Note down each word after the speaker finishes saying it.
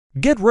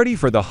Get ready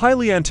for the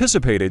highly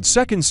anticipated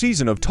second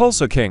season of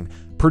Tulsa King,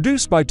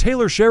 produced by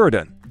Taylor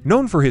Sheridan,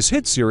 known for his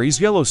hit series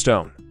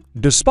Yellowstone.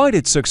 Despite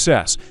its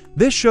success,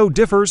 this show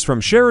differs from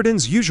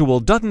Sheridan's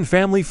usual Dutton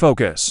family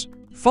focus.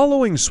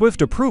 Following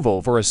swift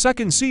approval for a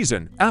second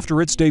season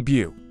after its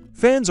debut,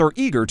 fans are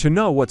eager to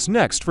know what's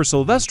next for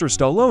Sylvester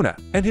Stallone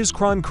and his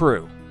crime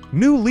crew.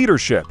 New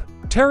leadership.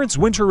 Terrence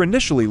Winter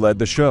initially led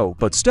the show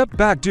but stepped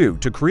back due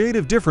to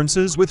creative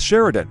differences with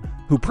Sheridan,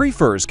 who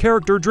prefers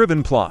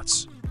character-driven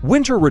plots.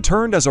 Winter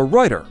returned as a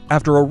writer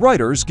after a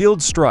Writers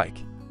Guild strike.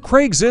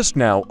 Craig Zist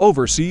now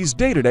oversees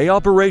day-to-day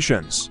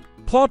operations.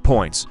 Plot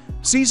points.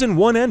 Season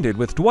 1 ended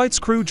with Dwight's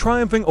crew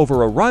triumphing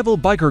over a rival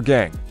biker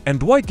gang and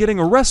Dwight getting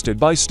arrested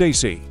by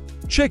Stacy.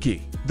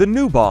 Chicky, the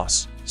new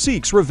boss,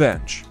 seeks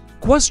revenge.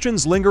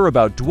 Questions linger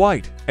about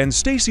Dwight and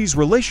Stacy's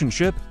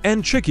relationship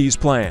and Chicky's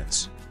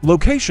plans.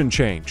 Location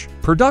change.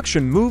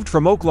 Production moved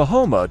from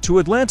Oklahoma to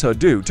Atlanta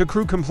due to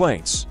crew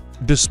complaints.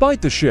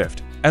 Despite the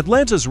shift,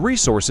 Atlanta's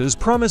resources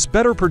promise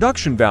better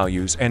production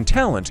values and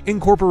talent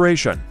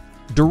incorporation.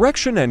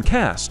 Direction and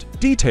cast.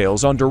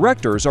 Details on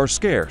directors are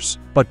scarce,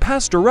 but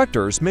past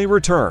directors may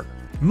return.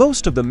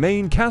 Most of the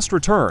main cast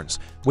returns,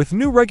 with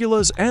new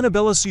regulars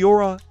Annabella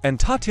Sciorra and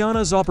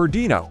Tatiana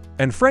Zapardino,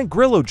 and Frank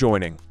Grillo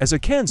joining as a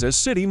Kansas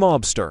City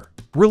mobster.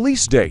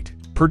 Release date.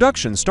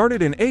 Production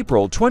started in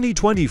April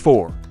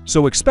 2024,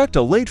 so expect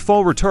a late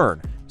fall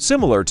return,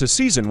 similar to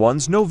Season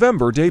 1's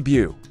November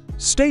debut.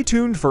 Stay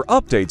tuned for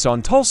updates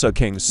on Tulsa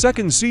King's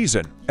second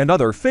season and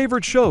other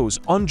favorite shows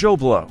on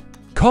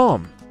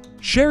JoBlo.com.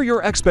 Share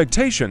your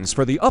expectations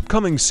for the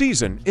upcoming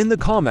season in the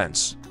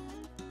comments.